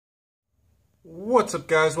What's up,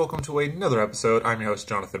 guys? Welcome to another episode. I'm your host,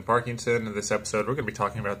 Jonathan Parkington. In this episode, we're going to be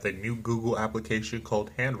talking about the new Google application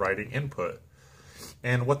called Handwriting Input.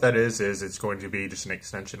 And what that is it's going to be just an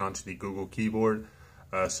extension onto the Google keyboard.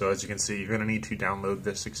 So as you can see, you're going to need to download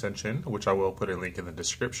this extension, which I will put a link in the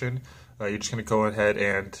description. You're just going to go ahead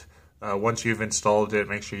and once you've installed it,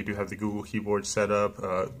 make sure you do have the Google keyboard set up.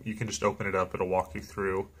 You can just open it up. It'll walk you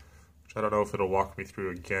through. I don't know if it'll walk me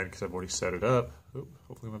through again because I've already set it up. Ooh,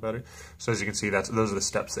 hopefully my battery. So as you can see, those are the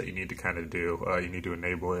steps that you need to kind of do. You need to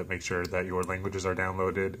enable it, make sure that your languages are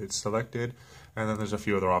downloaded, it's selected, and then there's a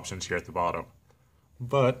few other options here at the bottom.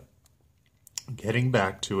 But getting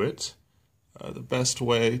back to it, the best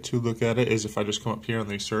way to look at it is if I just come up here and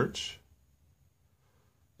they search.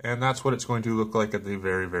 And that's what it's going to look like at the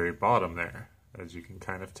very, very bottom there, as you can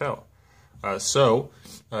kind of tell. It's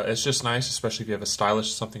just nice, especially if you have a stylus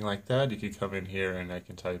or something like that. You can come in here and I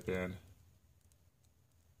can type in.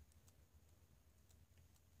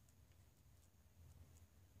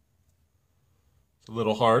 It's a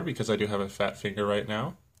little hard because I do have a fat finger right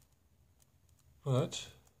now, but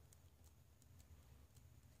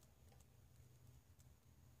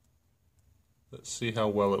let's see how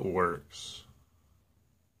well it works.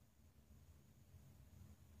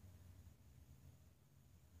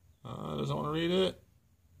 Doesn't want to read it.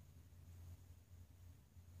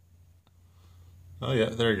 Oh yeah,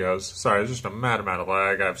 there it goes. Sorry, there's just a mad amount of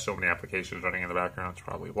lag. I have so many applications running in the background. That's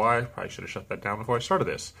probably why. Probably should have shut that down before I started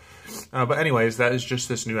this. But anyways, that is just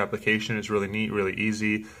this new application. It's really neat, really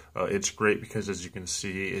easy. It's great because, as you can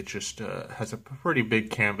see, it just has a pretty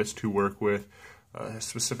big canvas to work with.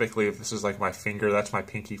 Specifically, if this is like my finger, that's my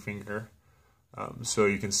pinky finger. So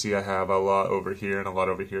you can see I have a lot over here and a lot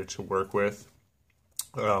over here to work with.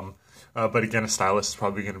 But again, a stylus is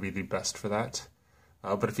probably going to be the best for that.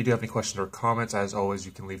 But if you do have any questions or comments, as always,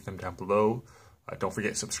 you can leave them down below. Don't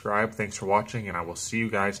forget to subscribe. Thanks for watching, and I will see you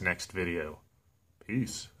guys next video.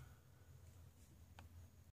 Peace.